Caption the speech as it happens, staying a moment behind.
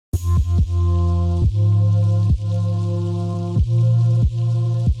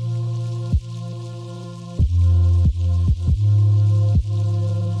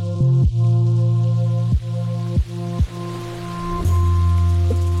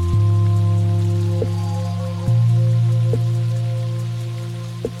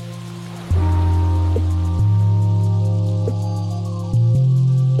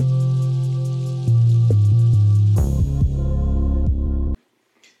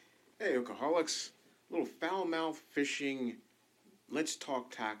Hey, Oklaholics, little foul-mouth fishing, let's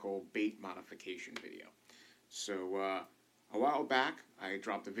talk tackle bait modification video. So, a while back, I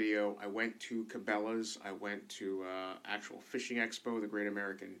dropped a video. I went to Cabela's. I went to actual fishing expo, the Great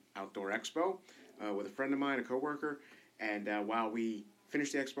American Outdoor Expo, with a friend of mine, a coworker. And while we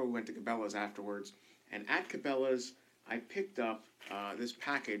finished the expo, we went to Cabela's afterwards. And at Cabela's, I picked up this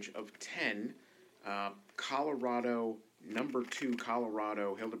package of 10 Colorado #2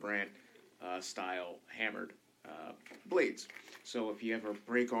 Colorado Hildebrandt style hammered blades. So if you ever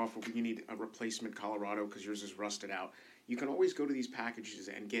break off or you need a replacement Colorado because yours is rusted out, you can always go to these packages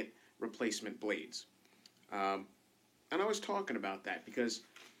and get replacement blades. And I was talking about that because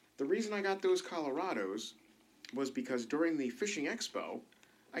the reason I got those Colorados was because during the fishing expo,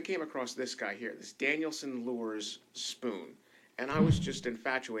 I came across this guy here, this Danielson Lures spoon. And I was just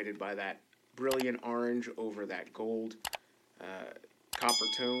infatuated by that brilliant orange over that gold copper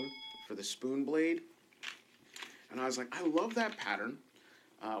tone for the spoon blade. And I was like, I love that pattern.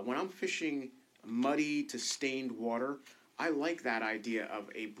 When I'm fishing muddy to stained water, I like that idea of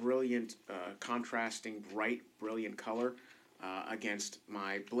a brilliant, contrasting, bright, brilliant color against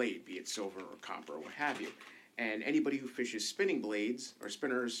my blade, be it silver or copper or what have you. And anybody who fishes spinning blades or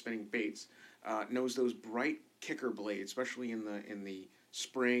spinners, spinning baits, knows those bright kicker blades, especially in the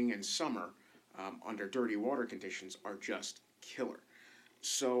spring and summer, under dirty water conditions, are just killer.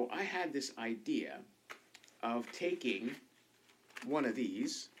 So I had this idea of taking one of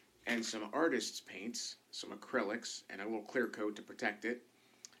these and some artist's paints, some acrylics, and a little clear coat to protect it.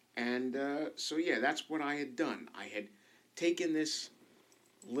 And so yeah, that's what I had done. I had taken this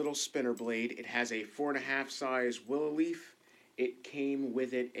little spinner blade. It has a 4.5 size willow leaf. It came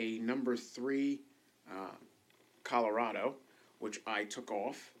with it a #3 Colorado, which I took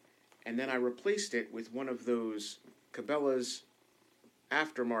off. And then I replaced it with one of those Cabela's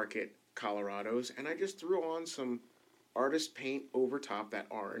aftermarket Colorados, and I just threw on some artist paint over top, that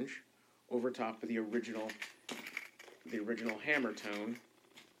orange, over top of the original hammer tone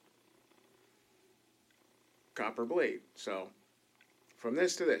copper blade. So from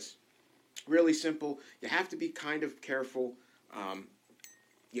this to this, really simple. You have to be kind of careful.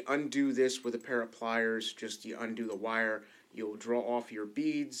 You undo this with a pair of pliers. Just you undo the wire. You'll draw off your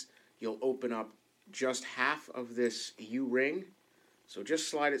beads. You'll open up just half of this U-ring. So just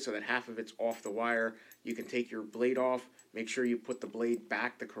slide it so that half of it's off the wire. You can take your blade off. Make sure you put the blade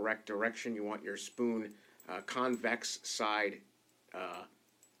back the correct direction. You want your spoon convex side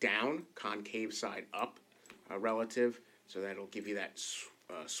down, concave side up relative, so that it'll give you that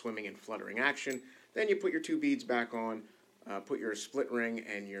swimming and fluttering action. Then you put your 2 beads back on, put your split ring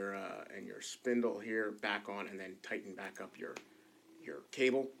and your spindle here back on, and then tighten back up your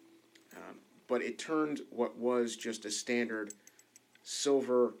cable. But it turned what was just a standard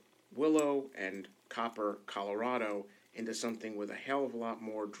silver willow and copper Colorado into something with a hell of a lot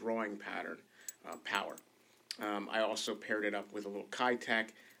more drawing pattern power. I also paired it up with a little Keitech.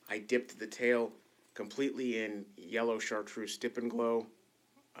 I dipped the tail completely in yellow chartreuse dip and glow,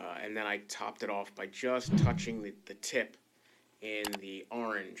 and then I topped it off by just touching the tip in the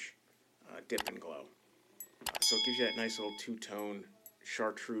orange dip and glow. So it gives you that nice little two-tone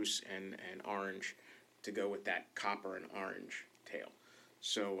chartreuse and orange to go with that copper and orange tail.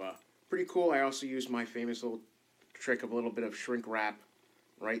 So pretty cool. I also used my famous little trick of a little bit of shrink wrap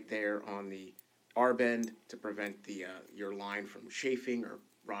right there on the R-bend to prevent your line from chafing or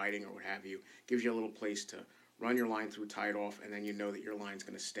riding or what have you. Gives you a little place to run your line through, tie it off, and then you know that your line's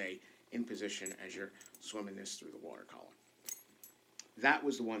going to stay in position as you're swimming this through the water column. That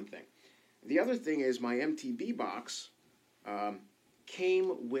was the one thing. The other thing is my MTB box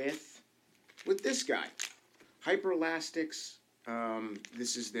came with this guy, Hyperelastics.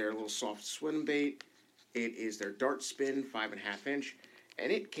 This is their little soft swim bait. It is their dart spin, 5.5 inch,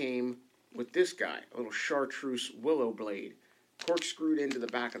 and it came with this guy, a little chartreuse willow blade, corkscrewed into the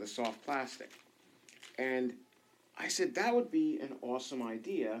back of the soft plastic. And I said that would be an awesome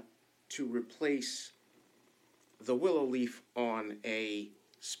idea to replace the willow leaf on a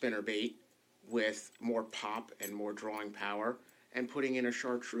spinner bait with more pop and more drawing power, and putting in a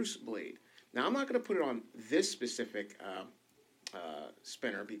chartreuse blade. Now, I'm not going to put it on this specific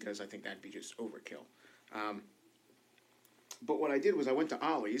spinner because I think that'd be just overkill. But what I did was I went to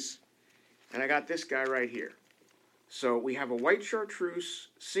Ollie's and I got this guy right here. So we have a white chartreuse,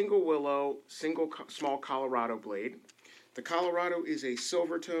 single willow, small Colorado blade. The Colorado is a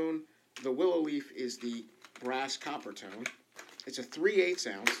silver tone. The willow leaf is the brass copper tone. It's a 3/8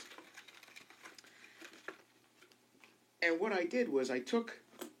 ounce. And what I did was I took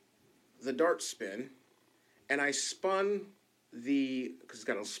the dart spin and I spun because it's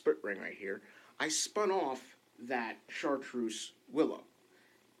got a split ring right here, I spun off that chartreuse willow.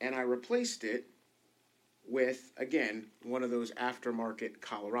 And I replaced it with, again, one of those aftermarket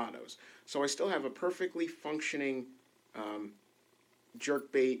Colorados. So I still have a perfectly functioning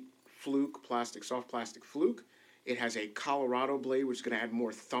jerkbait fluke, soft plastic fluke. It has a Colorado blade, which is going to add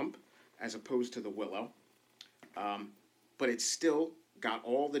more thump as opposed to the willow. But it's still got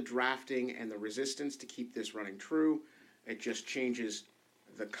all the drafting and the resistance to keep this running true. It just changes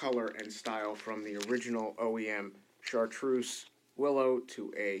the color and style from the original OEM chartreuse willow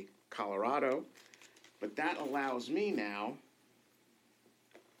to a Colorado. But that allows me now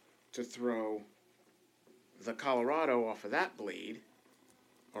to throw the Colorado off of that blade,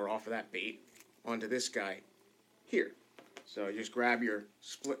 or off of that bait, onto this guy here. So you just grab your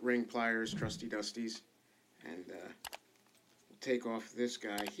split ring pliers, trusty dusties, and we'll take off this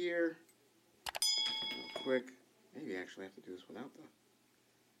guy here real quick. Maybe I actually have to do this without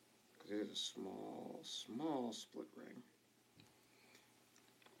because it is a small split ring.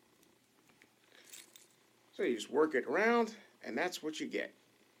 So you just work it around, and that's what you get.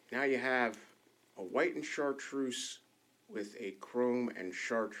 Now you have a white and chartreuse with a chrome and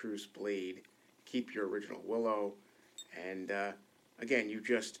chartreuse blade. Keep your original willow. And again, you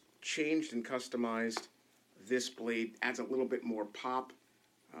just changed and customized this blade. Adds a little bit more pop,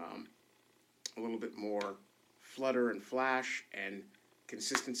 a little bit more flutter and flash and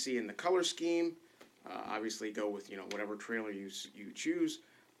consistency in the color scheme. Obviously go with whatever trailer you choose.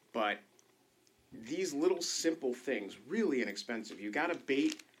 But these little simple things, really inexpensive. You got a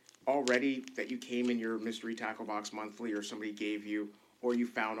bait already that you came in your Mystery Tackle Box monthly or somebody gave you or you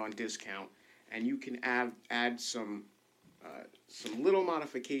found on discount, and you can add some little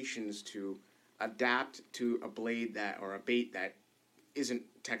modifications to adapt to a blade or a bait that isn't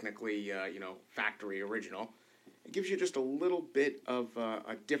technically factory original. It gives you just a little bit of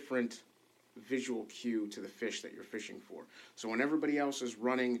a different visual cue to the fish that you're fishing for. So when everybody else is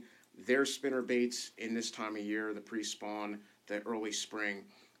running their spinner baits in this time of year, the pre-spawn, the early spring,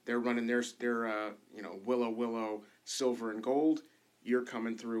 they're running their willow, silver and gold. You're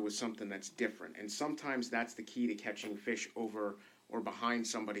coming through with something that's different. And sometimes that's the key to catching fish over or behind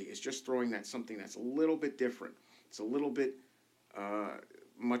somebody, is just throwing something that's a little bit different. It's a little bit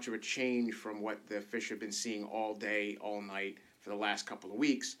much of a change from what the fish have been seeing all day, all night for the last couple of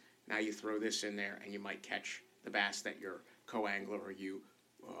weeks. Now you throw this in there and you might catch the bass that your co-angler or your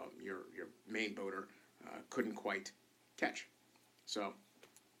main boater couldn't quite catch. So,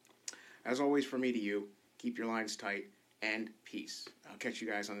 as always, from me to you, keep your lines tight and peace. I'll catch you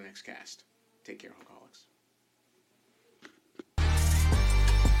guys on the next cast. Take care, Alcoholics.